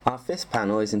This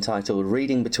panel is entitled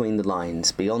Reading Between the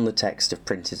Lines, Beyond the Text of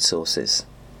Printed Sources.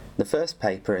 The first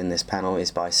paper in this panel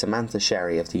is by Samantha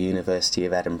Sherry of the University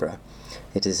of Edinburgh.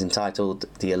 It is entitled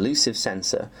The Elusive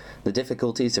Censor, The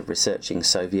Difficulties of Researching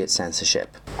Soviet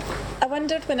Censorship. I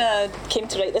wondered when I came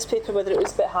to write this paper whether it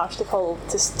was a bit harsh to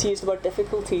use the word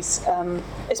difficulties,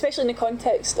 especially in the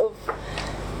context of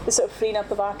the sort of freeing up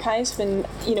of archives when,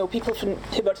 people who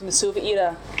worked in the Soviet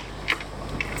era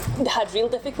had real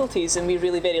difficulties and we were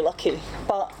really very lucky.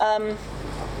 But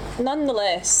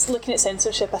nonetheless, looking at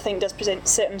censorship I think does present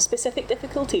certain specific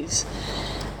difficulties.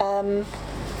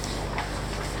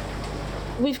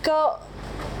 We've got,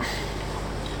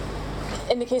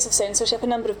 in the case of censorship, a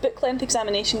number of book-length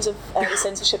examinations of the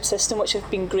censorship system which have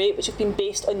been great, which have been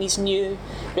based on these new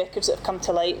records that have come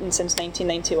to light since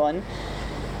 1991.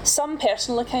 Some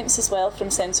personal accounts as well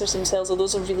from censors themselves, although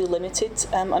those are really limited,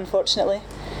 unfortunately.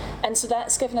 And so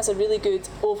that's given us a really good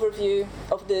overview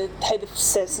of how the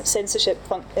censorship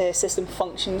system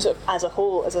functions as a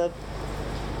whole, as a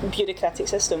bureaucratic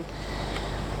system.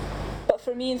 But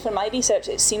for me and for my research,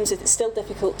 it seems that it's still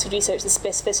difficult to research the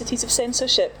specificities of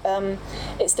censorship.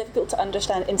 It's difficult to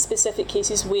understand in specific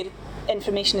cases where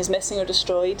information is missing or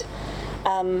destroyed.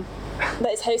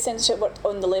 That is how censorship worked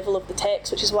on the level of the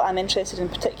text, which is what I'm interested in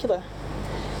particular.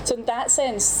 So in that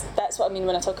sense, that's what I mean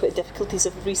when I talk about difficulties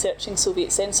of researching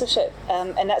Soviet censorship,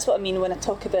 and that's what I mean when I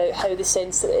talk about how the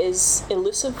censor is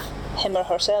elusive, him or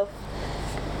herself.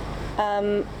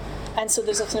 And so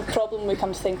there's a kind of problem when we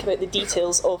come to think about the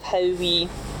details of how we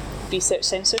research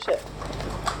censorship.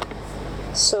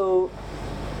 So,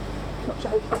 not sure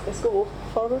how to let this go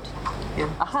forward. Yeah.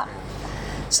 Aha.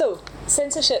 So,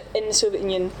 censorship in the Soviet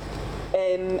Union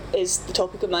is the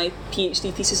topic of my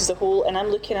PhD thesis as a whole, and I'm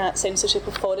looking at censorship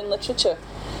of foreign literature.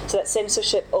 So that's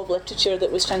censorship of literature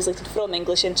that was translated from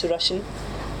English into Russian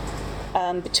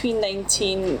between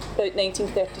about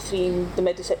 1933 and the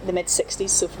mid-60s,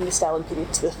 so from the Stalin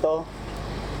period to the thaw.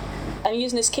 I'm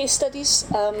using as case studies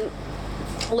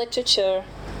literature,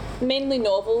 mainly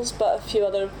novels, but a few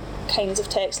other kinds of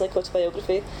text like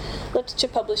autobiography. Literature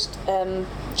published,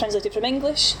 translated from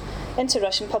English into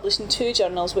Russian, published in two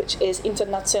journals, which is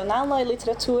Internationalная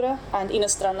literatura and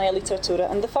Иностранная literatura,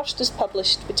 and the first was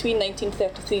published between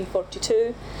 1933 and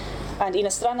 42, and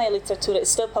Иностранная literatura is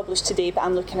still published today, but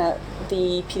I'm looking at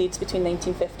the periods between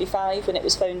 1955, when it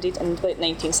was founded, and about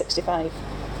 1965.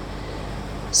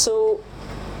 So,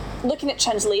 looking at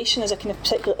translation as a kind of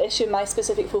particular issue, my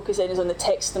specific focus then is on the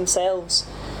texts themselves.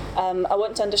 I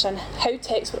want to understand how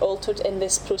texts were altered in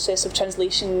this process of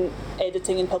translation,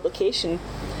 editing and publication.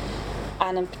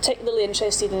 And I'm particularly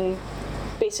interested in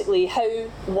basically how,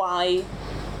 why,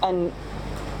 and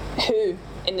who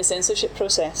in the censorship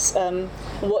process,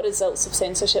 what results of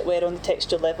censorship were on the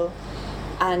textual level.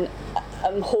 And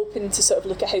I'm hoping to sort of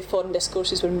look at how foreign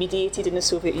discourses were mediated in the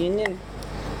Soviet Union.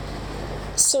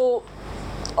 So,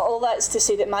 all that's to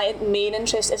say that my main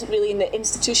interest isn't really in the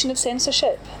institution of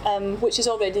censorship, which has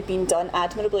already been done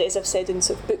admirably, as I've said, in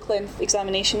sort of book-length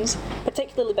examinations,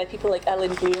 particularly by people like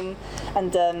Alan Bloom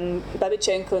and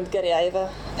Babichenko and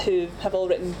Garaeva, who have all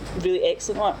written really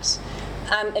excellent works.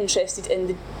 I'm interested in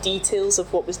the details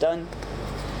of what was done.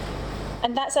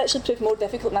 And that's actually proved more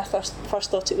difficult than I first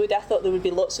thought it would. I thought there would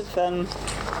be lots of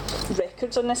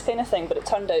records on this kind of thing, but it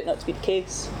turned out not to be the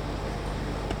case.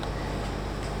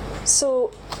 So,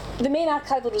 the main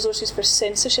archival resources for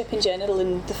censorship in general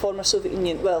in the former Soviet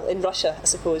Union, well, in Russia, I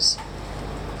suppose,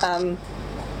 and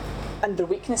their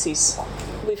weaknesses.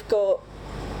 We've got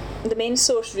the main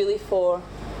source really for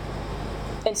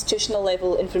institutional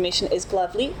level information is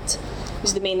Glavlit, which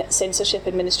is the main censorship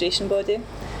administration body,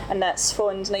 and that's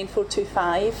Fond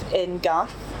 9425 in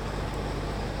Garth.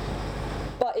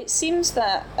 But it seems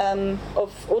that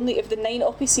of the 9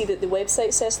 OPC that the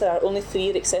website says there are, only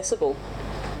 3 are accessible.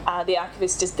 The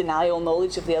archivists just deny all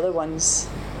knowledge of the other ones.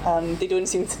 They don't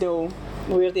seem to know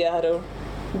where they are or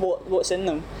what's in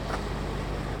them.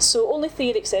 So only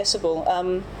 3 are accessible.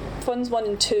 Funds 1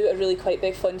 and 2 are really quite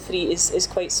big. Fund 3 is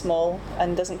quite small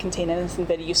and doesn't contain anything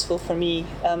very useful for me,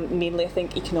 mainly I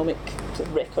think economic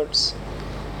records.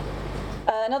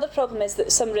 Another problem is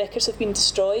that some records have been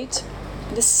destroyed.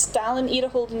 The Stalin era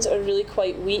holdings are really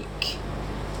quite weak.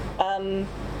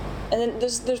 And then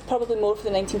there's probably more for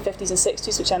the 1950s and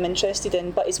 60s, which I'm interested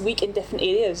in, but it's weak in different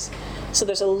areas. So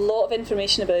there's a lot of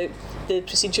information about the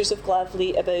procedures of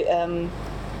Glavlit, about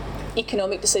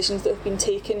economic decisions that have been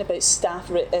taken, about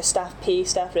staff pay,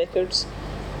 staff records.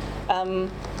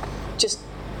 Just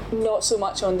not so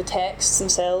much on the texts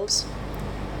themselves.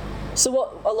 So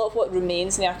a lot of what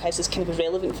remains in the archives is kind of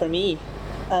irrelevant for me.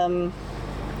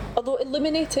 Although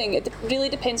illuminating, it really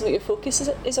depends on what your focus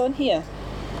is on here.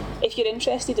 if you're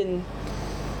interested in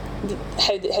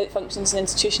how it functions in an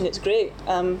institution, it's great.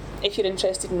 If you're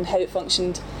interested in how it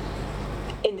functioned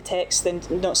in the text, then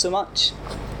not so much.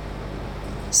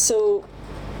 So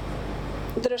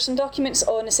there are some documents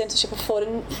on the censorship of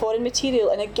foreign material,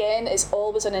 and again, it's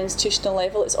always on an institutional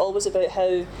level. It's always about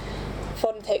how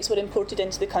foreign texts were imported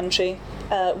into the country,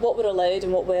 what were allowed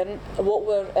and what weren't,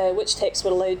 which texts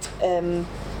were allowed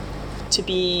to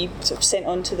be sort of sent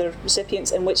on to their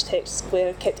recipients, and which texts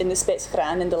were kept in the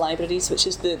Spetsfran in the libraries, which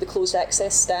is the closed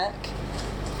access stack.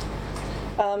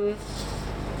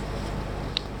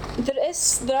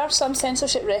 There are some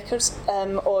censorship records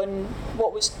on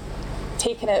what was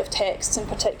taken out of texts in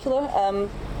particular.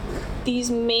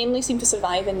 These mainly seem to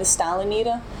survive in the Stalin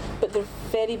era, but they're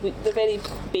very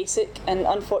basic, and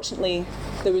unfortunately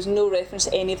there was no reference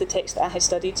to any of the texts that I had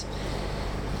studied.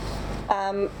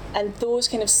 And those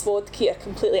kind of Swodki are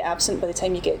completely absent by the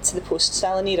time you get to the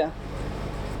post-Stalin era.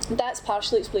 That's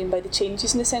partially explained by the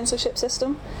changes in the censorship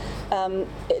system.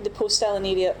 The post-Stalin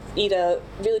era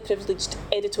really privileged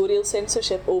editorial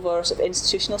censorship over sort of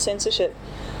institutional censorship.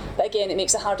 But again, it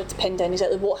makes it harder to pin down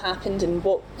exactly what happened and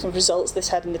what kind of results this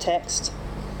had in the text.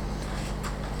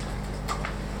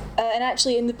 And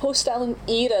actually, in the post-Stalin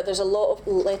era, there's a lot of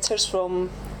letters from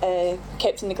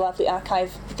kept in the Glavlit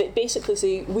archive that basically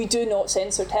say, we do not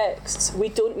censor texts, we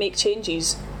don't make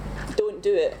changes, don't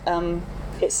do it.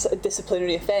 It's a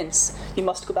disciplinary offence, you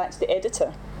must go back to the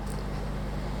editor.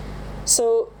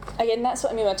 So again, that's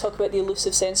what I mean when I talk about the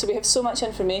elusive censor. We have so much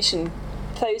information,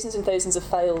 thousands and thousands of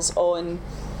files on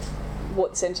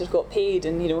what the censors got paid,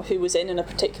 and who was in on a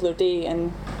particular day,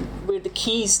 and where the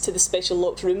keys to the special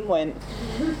locked room went.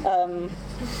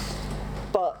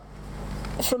 But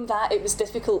from that, it was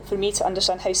difficult for me to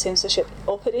understand how censorship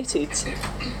operated.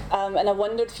 And I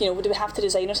wondered, would we have to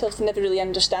resign ourselves to never really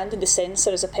understanding the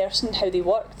censor as a person, how they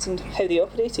worked and how they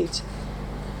operated?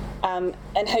 And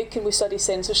how can we study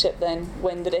censorship then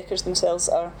when the records themselves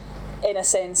are, in a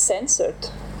sense, censored?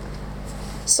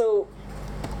 So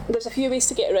there's a few ways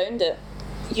to get around it.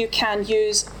 You can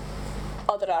use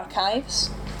other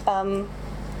archives.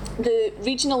 The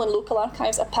regional and local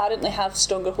archives apparently have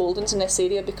stronger holdings in this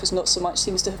area because not so much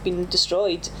seems to have been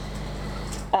destroyed.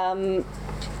 One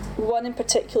in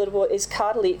particular is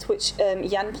Karlit, which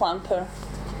Jan Plamper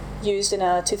used in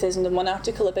a 2001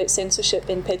 article about censorship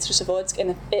in Petrozavodsk,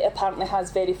 and it apparently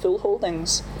has very full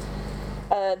holdings.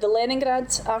 The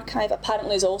Leningrad archive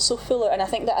apparently is also fuller, and I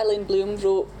think that Alain Bloom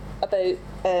wrote about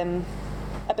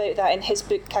that in his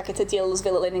book Как это делалось в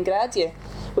Leningrade,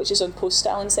 which is on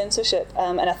post-Stalin censorship,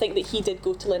 and I think that he did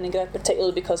go to Leningrad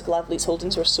particularly because Glavlit's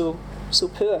holdings were so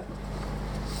poor.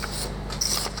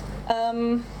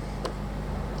 And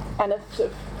I've sort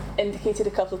of indicated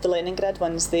a couple of the Leningrad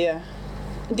ones there.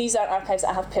 These are archives that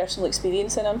I have personal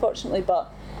experience in, unfortunately,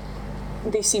 but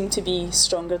they seem to be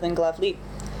stronger than Glavlit.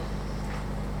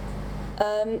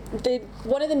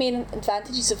 One of the main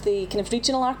advantages of the kind of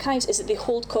regional archives is that they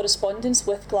hold correspondence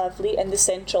with Glavlit and the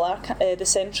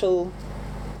central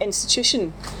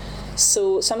institution.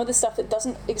 So some of the stuff that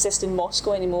doesn't exist in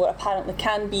Moscow anymore apparently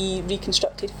can be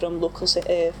reconstructed from local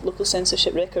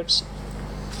censorship records.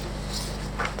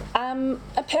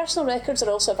 Personal records are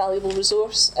also a valuable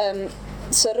resource.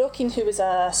 Sorokin, who was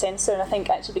a censor and I think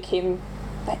actually became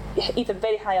either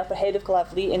very high up or head of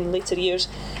Glavlit in later years,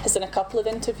 has done a couple of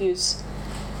interviews.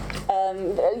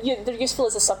 They're useful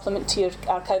as a supplement to your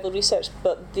archival research,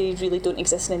 but they really don't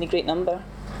exist in any great number.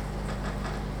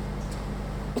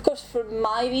 Of course, for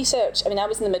my research, I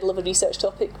was in the middle of a research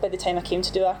topic by the time I came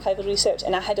to do archival research,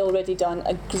 and I had already done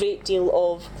a great deal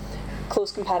of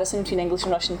close comparison between English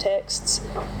and Russian texts.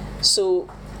 So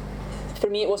for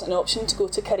me, it wasn't an option to go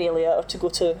to Karelia or to go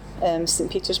to St.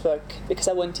 Petersburg, because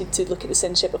I wanted to look at the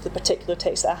censorship of the particular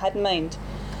text that I had in mind.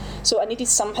 So I needed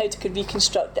somehow to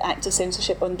reconstruct the act of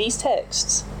censorship on these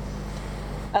texts.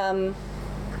 And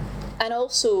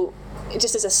also,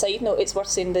 just as a side note, it's worth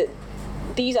saying that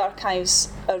these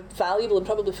archives are valuable and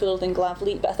probably fuller than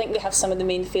Glavlit, but I think they have some of the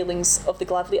main failings of the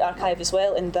Glavlit archive as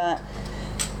well, in that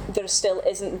there still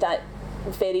isn't that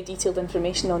very detailed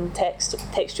information on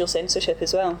textual censorship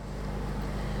as well.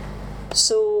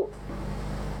 So,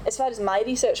 as far as my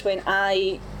research went,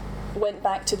 I went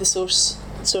back to the source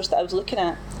that I was looking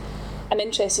at. I'm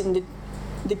interested in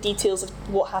the details of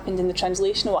what happened in the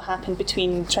translation, what happened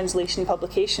between translation and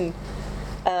publication.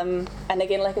 And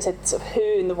again, like I said, sort of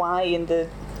who and the why and the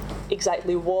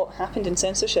exactly what happened in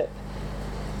censorship.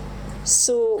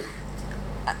 So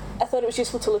I thought it was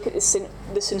useful to look at the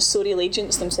censorial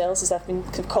agents themselves, as I've been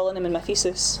kind of calling them in my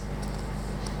thesis.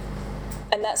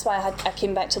 And that's why I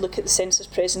came back to look at the censor's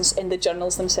presence in the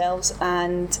journals themselves,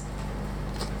 and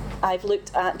I've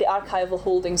looked at the archival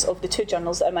holdings of the two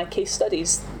journals that are my case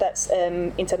studies. That's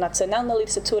Internationalna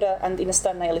Literatura and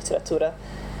Inostrannaya Literatura.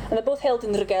 And they're both held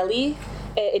in regalii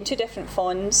in two different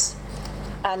fonds,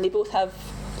 and they both have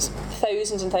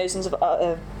thousands and thousands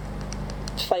of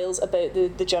files about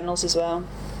the journals as well.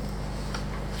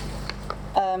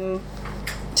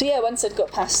 So yeah, once I'd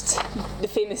got past the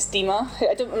famous Dima,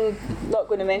 I'm not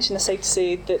going to mention aside to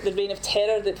say that the reign of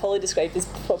terror that Polly described is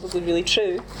probably really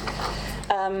true.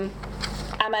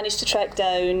 I managed to track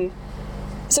down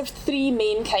sort of three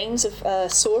main kinds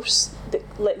of source that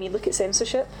let me look at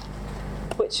censorship,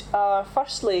 which are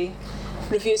firstly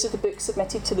reviews of the books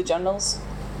submitted to the journals.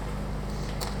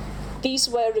 These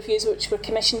were reviews which were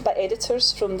commissioned by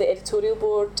editors from the editorial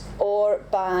board or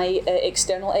by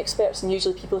external experts, and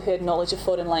usually people who had knowledge of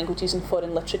foreign languages and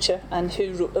foreign literature and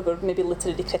who were maybe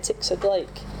literary critics or the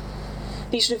like.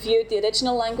 These reviewed the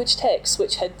original language texts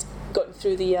which had gotten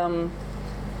through the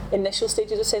initial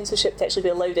stages of censorship to actually be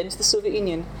allowed into the Soviet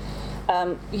Union.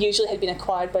 Usually had been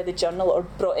acquired by the journal or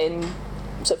brought in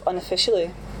sort of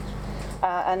unofficially.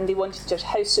 And they wanted to judge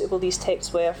how suitable these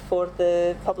texts were for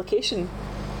the publication.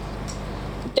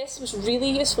 This was really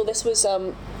useful. This was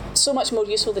so much more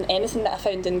useful than anything that I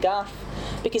found in Garth,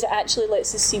 because it actually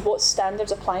lets us see what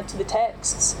standards apply to the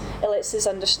texts. It lets us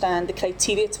understand the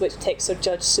criteria to which texts are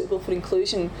judged suitable for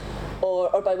inclusion,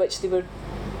 or by which they were,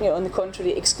 on the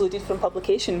contrary, excluded from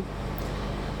publication.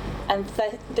 And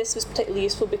this was particularly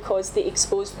useful because they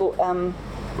exposed what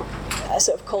I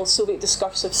sort of call Soviet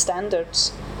discursive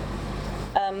standards.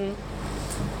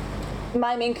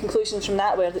 My main conclusions from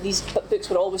that were that these books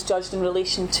were always judged in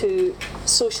relation to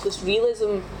socialist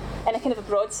realism in a kind of a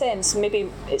broad sense.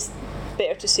 Maybe it's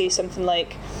better to say something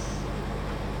like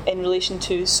in relation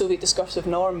to Soviet discursive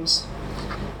norms.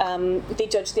 They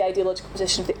judged the ideological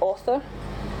position of the author.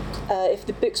 If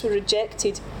the books were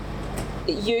rejected,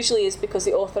 it usually is because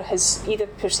the author has either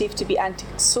perceived to be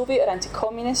anti-Soviet or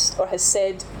anti-communist, or has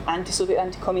said anti-Soviet,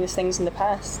 anti-communist things in the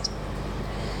past.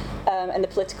 And the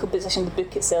political position of the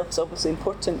book itself is obviously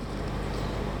important.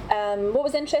 What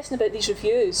was interesting about these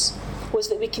reviews was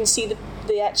that we can see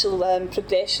the actual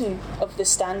progression of the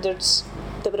standards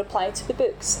that were applied to the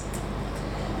books.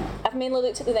 I've mainly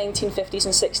looked at the 1950s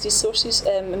and 60s sources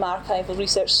in my archival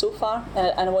research so far,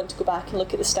 and I want to go back and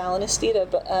look at the Stalinist era,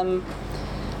 but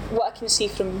what I can see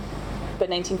from about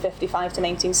 1955 to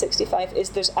 1965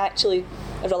 is there's actually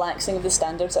a relaxing of the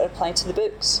standards that are applied to the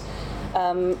books.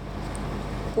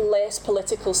 Less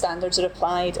political standards are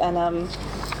applied, and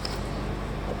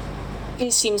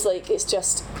it seems like it's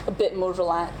just a bit more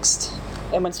relaxed.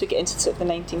 And once we get into sort of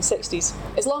the 1960s,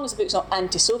 as long as the book's not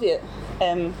anti-Soviet,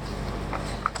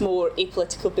 more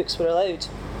apolitical books were allowed.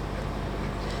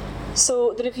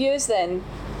 So the reviews then,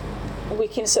 we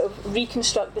can sort of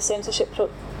reconstruct the censorship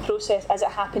process as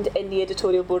it happened in the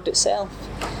editorial board itself.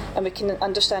 And we can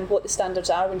understand what the standards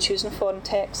are when choosing foreign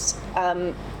texts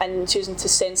and choosing to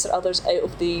censor others out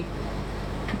of the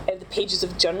pages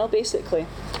of the journal, basically.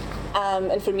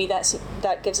 And for me,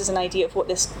 that gives us an idea of what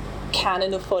this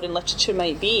canon of foreign literature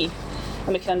might be,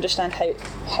 and we can understand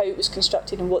how it was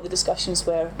constructed and what the discussions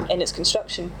were in its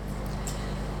construction.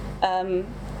 And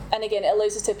again, it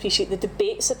allows us to appreciate the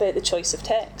debates about the choice of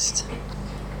text.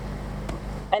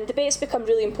 And debates become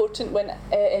really important when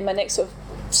in my next sort of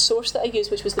source that I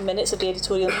used, which was the minutes of the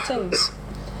editorial meetings.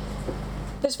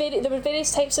 There were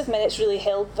various types of minutes really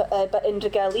held but in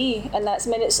regalii, and that's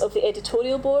minutes of the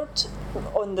editorial board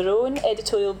on their own,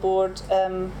 editorial board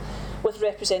with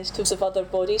representatives of other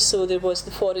bodies. So there was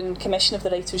the Foreign Commission of the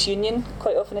Writers' Union,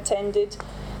 quite often attended.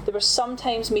 There were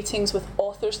sometimes meetings with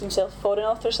authors themselves, foreign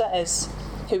authors that is,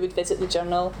 who would visit the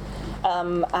journal,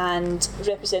 and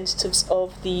representatives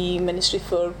of the Ministry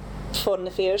for Foreign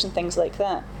Affairs and things like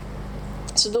that.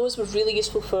 So those were really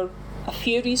useful for a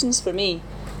few reasons for me.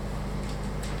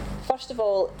 First of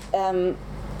all,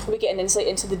 we get an insight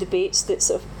into the debates that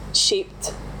sort of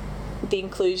shaped the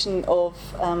inclusion of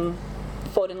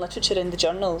foreign literature in the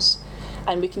journals,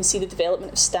 and we can see the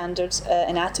development of standards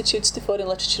and attitudes to foreign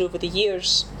literature over the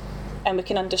years, and we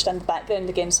can understand the background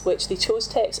against which they chose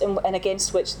texts and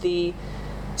against which they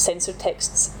censored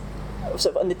texts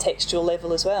sort of on the textual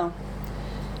level as well.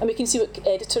 And we can see what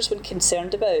editors were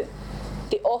concerned about.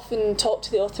 They often talked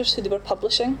to the authors who they were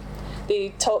publishing.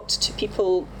 They talked to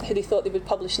people who they thought they would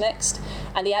publish next,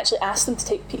 and they actually asked them to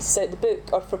take pieces out of the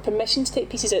book, or for permission to take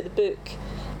pieces out of the book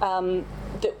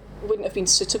that wouldn't have been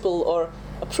suitable or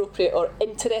appropriate or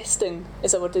interesting,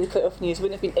 is a word that they quite often use,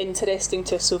 wouldn't have been interesting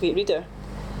to a Soviet reader.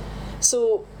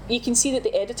 So you can see that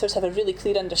the editors have a really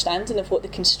clear understanding of what the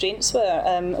constraints were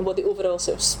and what the overall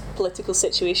sort of political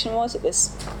situation was at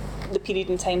the period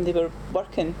in time they were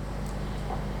working.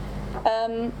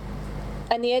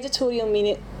 And the editorial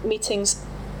meetings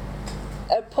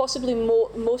are possibly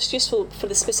most useful for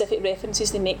the specific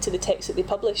references they make to the text that they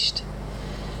published.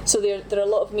 So there are a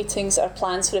lot of meetings that are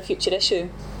plans for a future issue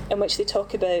in which they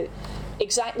talk about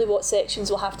exactly what sections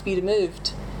will have to be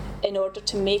removed in order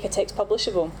to make a text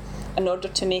publishable, in order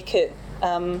to make it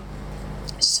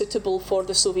suitable for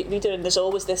the Soviet reader. And there's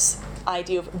always this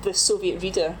idea of the Soviet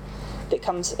reader that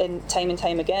comes in time and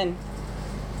time again.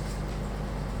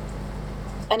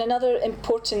 And another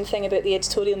important thing about the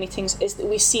editorial meetings is that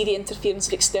we see the interference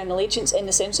of external agents in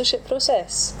the censorship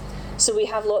process. So we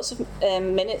have lots of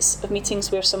minutes of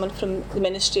meetings where someone from the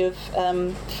Ministry of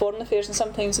Foreign Affairs, and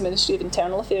sometimes the Ministry of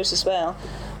Internal Affairs as well,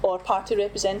 or party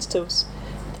representatives,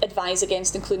 advise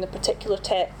against including a particular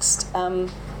text.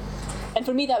 And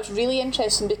for me that was really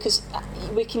interesting because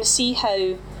we can see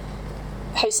how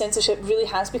censorship really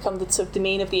has become the sort of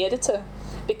domain of the editor.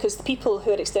 Because the people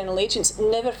who are external agents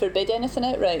never forbid anything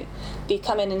outright. They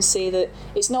come in and say that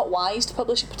it's not wise to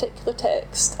publish a particular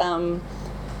text.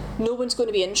 No one's going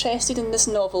to be interested in this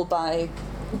novel by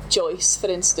Joyce, for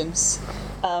instance.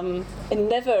 And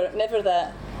never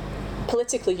that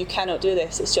politically you cannot do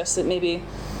this. It's just that maybe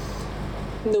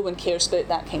no one cares about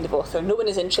that kind of author. No one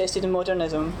is interested in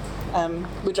modernism.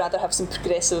 We'd rather have some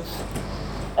progressive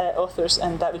authors,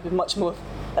 and that would be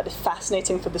that'd be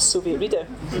fascinating for the Soviet reader.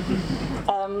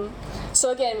 So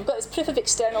again, we've got this proof of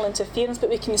external interference, but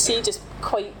we can see just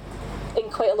in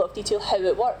quite a lot of detail how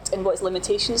it worked and what its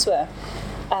limitations were.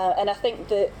 And I think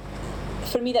that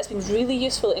for me that's been really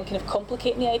useful in kind of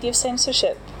complicating the idea of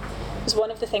censorship. Because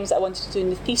one of the things that I wanted to do in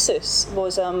the thesis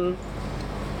was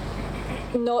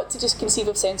not to just conceive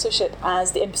of censorship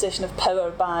as the imposition of power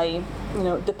by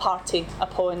the party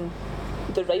upon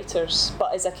the writers,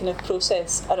 but as a kind of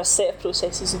process or a set of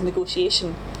processes of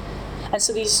negotiation. And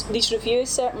so these reviews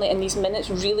certainly and these minutes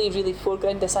really, really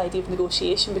foreground this idea of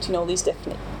negotiation between all these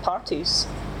different parties.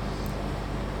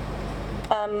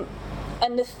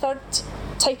 And the third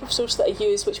type of source that I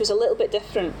used, which was a little bit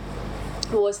different,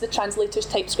 was the translator's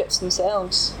typescripts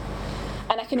themselves.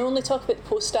 And I can only talk about the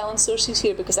post-Stalin sources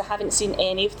here because I haven't seen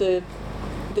any of the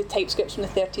typescripts from the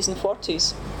 30s and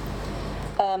 40s.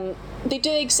 They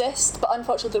do exist, but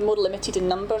unfortunately they're more limited in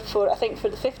number. I think for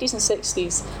the 50s and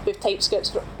 60s, we have typescripts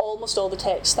for almost all the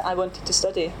texts that I wanted to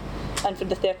study. And for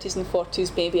the 30s and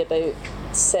 40s, maybe about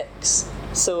 6.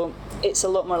 So it's a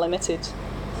lot more limited.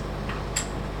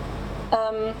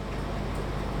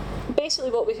 Basically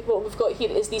what we've got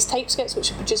here is these typescripts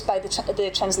which are produced by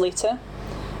the translator,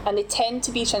 and they tend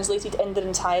to be translated in their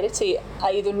entirety,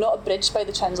 either not abridged by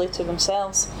the translator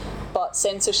themselves, but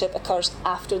censorship occurs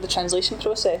after the translation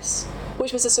process,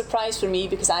 which was a surprise for me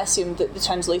because I assumed that the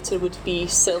translator would be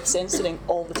self-censoring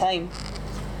all the time.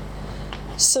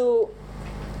 So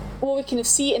what we can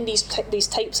see in these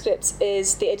typescripts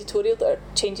is the editorial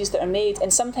changes that are made,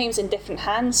 and sometimes in different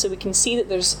hands, so we can see that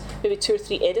there's maybe 2 or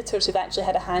 3 editors who've actually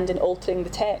had a hand in altering the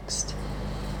text.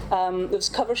 There's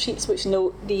cover sheets which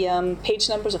note the page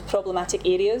numbers of problematic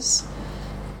areas,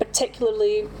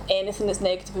 particularly anything that's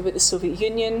negative about the Soviet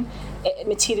Union,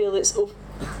 material that's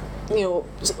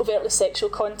overtly sexual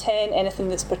content, anything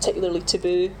that's particularly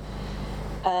taboo,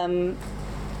 and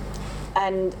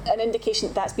an indication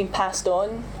that that's been passed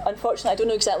on. Unfortunately, I don't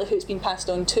know exactly who it's been passed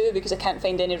on to because I can't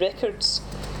find any records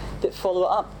that follow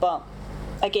it up, but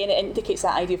again it indicates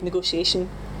that idea of negotiation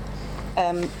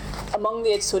among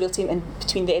the editorial team and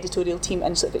between the editorial team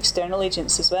and sort of external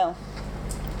agents as well.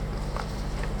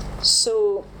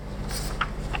 So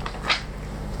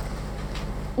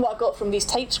what I got from these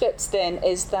typescripts then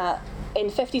is that in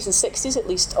the 50s and 60s at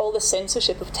least, all the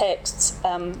censorship of texts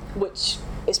which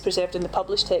is preserved in the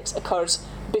published text occurs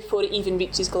before it even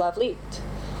reaches Glavlit.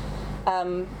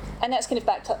 And that's kind of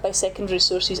backed up by secondary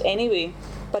sources anyway,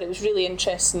 but it was really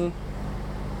interesting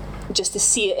just to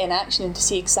see it in action and to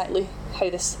see exactly how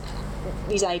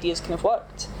these ideas kind of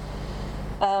worked.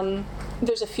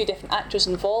 There's a few different actors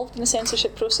involved in the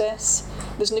censorship process.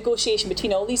 There's negotiation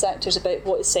between all these actors about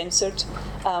what is censored,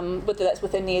 whether that's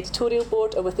within the editorial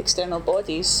board or with external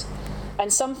bodies.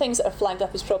 And some things that are flagged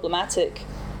up as problematic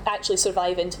actually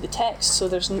survive into the text, so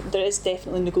there is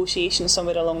definitely negotiation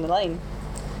somewhere along the line.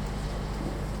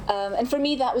 And for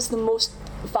me, that was the most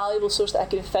valuable source that I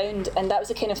could have found, and that was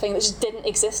the kind of thing that just didn't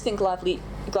exist in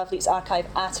Glavlit's archive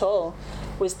at all,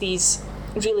 was these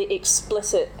really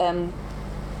explicit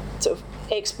sort of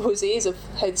exposés of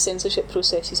how the censorship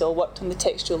processes all worked on the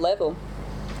textual level.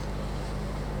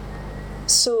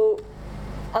 So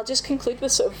I'll just conclude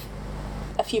with sort of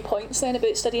a few points then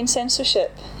about studying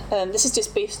censorship. This is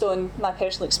just based on my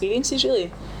personal experiences,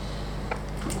 really.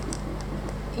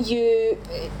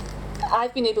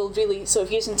 I've been able really sort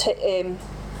of using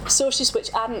sources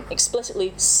which aren't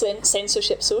explicitly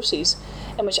censorship sources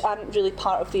and which aren't really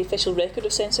part of the official record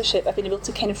of censorship. I've been able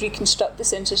to kind of reconstruct the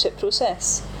censorship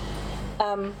process.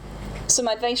 So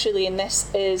my advice really in this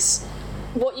is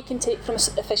what you can take from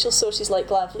official sources like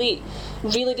GlavLeet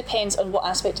really depends on what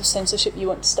aspect of censorship you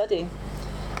want to study.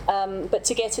 But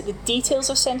to get at the details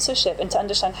of censorship and to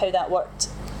understand how that worked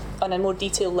on a more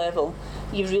detailed level,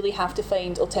 you really have to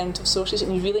find alternative sources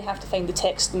and you really have to find the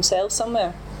texts themselves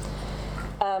somewhere.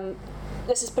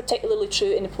 This is particularly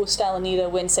true in the post-Stalin era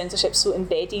when censorship is so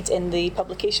embedded in the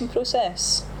publication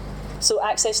process. So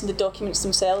accessing the documents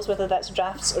themselves, whether that's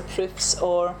drafts or proofs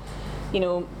or,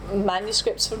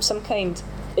 manuscripts from some kind,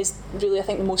 is really, I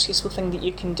think, the most useful thing that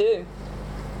you can do.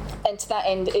 And to that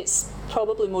end, it's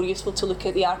probably more useful to look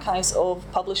at the archives of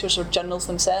publishers or journals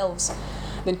themselves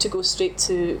than to go straight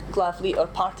to GlavLeet or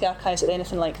party archives or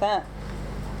anything like that.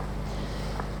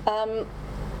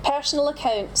 Personal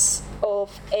accounts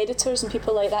of editors and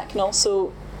people like that can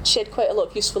also shed quite a lot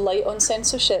of useful light on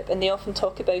censorship, and they often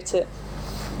talk about it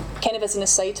kind of as an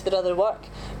aside to their other work.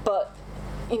 But,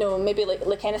 maybe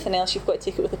like anything else, you've got to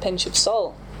take it with a pinch of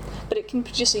salt. But it can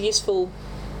produce a useful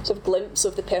sort of glimpse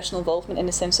of the personal involvement in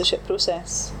the censorship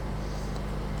process.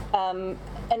 And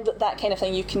that kind of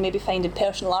thing you can maybe find in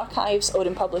personal archives or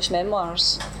in published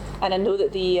memoirs. And I know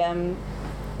that the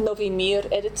Nový Mír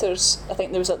editors, I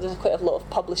think there's quite a lot of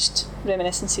published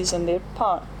reminiscences on their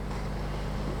part.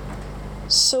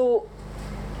 So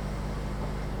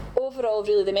overall,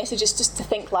 really, the message is just to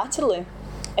think laterally.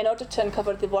 In order to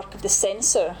uncover the work of the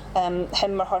censor,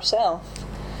 him or herself,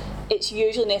 it's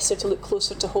usually necessary to look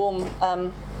closer to home,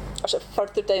 or sort of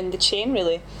further down the chain,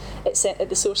 really, at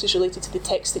the sources related to the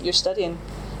text that you're studying,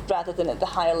 rather than at the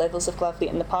higher levels of GlavLeet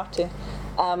and the party.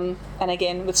 And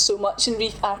again, with so much in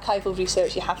archival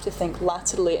research, you have to think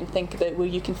laterally and think about where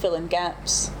you can fill in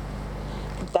gaps.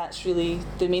 That's really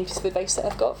the main piece of advice that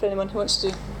I've got for anyone who wants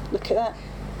to look at that.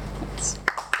 Thanks.